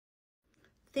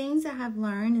Things I have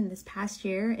learned in this past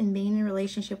year in being in a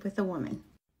relationship with a woman.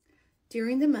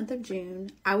 During the month of June,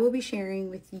 I will be sharing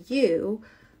with you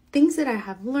things that I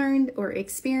have learned or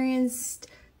experienced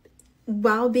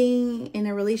while being in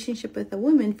a relationship with a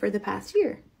woman for the past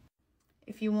year.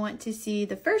 If you want to see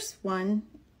the first one,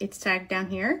 it's tagged down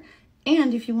here.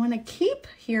 And if you want to keep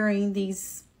hearing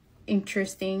these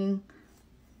interesting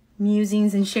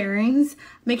musings and sharings,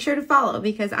 make sure to follow,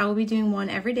 because I will be doing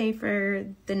one every day for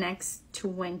the next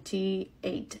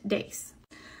 28 days.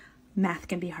 Math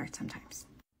can be hard sometimes.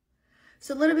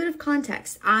 So a little bit of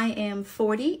context. I am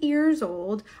 40 years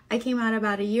old. I came out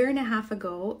about a year and a half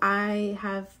ago. I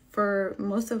have, for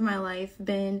most of my life,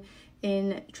 been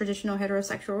in traditional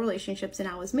heterosexual relationships, and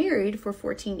I was married for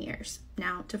 14 years,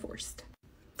 now divorced.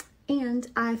 And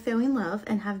I fell in love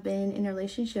and have been in a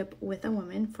relationship with a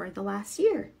woman for the last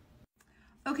year.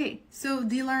 Okay, so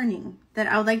the learning that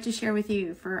I would like to share with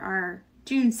you for our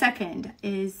June 2nd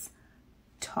is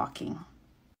talking.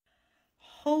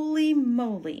 Holy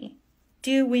moly,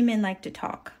 do women like to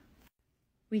talk?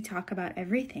 We talk about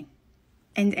everything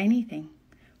and anything.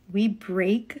 We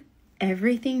break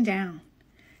everything down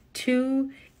to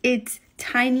its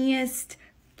tiniest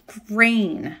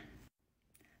grain.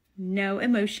 No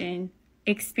emotion,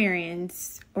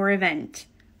 experience, or event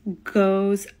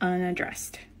goes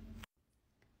unaddressed.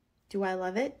 Do I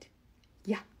love it?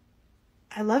 Yeah,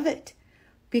 I love it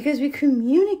because we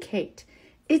communicate.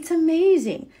 It's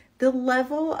amazing. The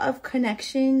level of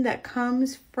connection that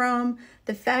comes from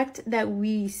the fact that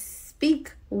we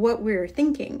speak what we're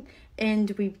thinking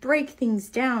and we break things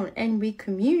down and we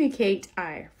communicate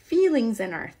our feelings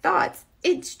and our thoughts.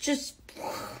 It's just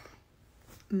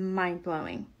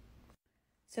mind-blowing.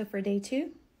 So for day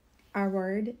 2, our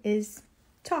word is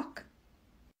talk.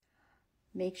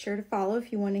 Make sure to follow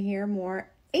if you want to hear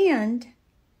more. And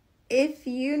if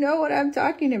you know what I'm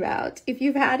talking about, if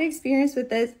you've had experience with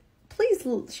this, please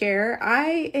share.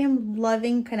 I am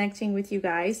loving connecting with you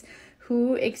guys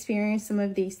who experience some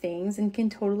of these things and can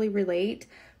totally relate.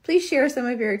 Please share some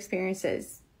of your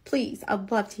experiences. Please,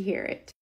 I'd love to hear it.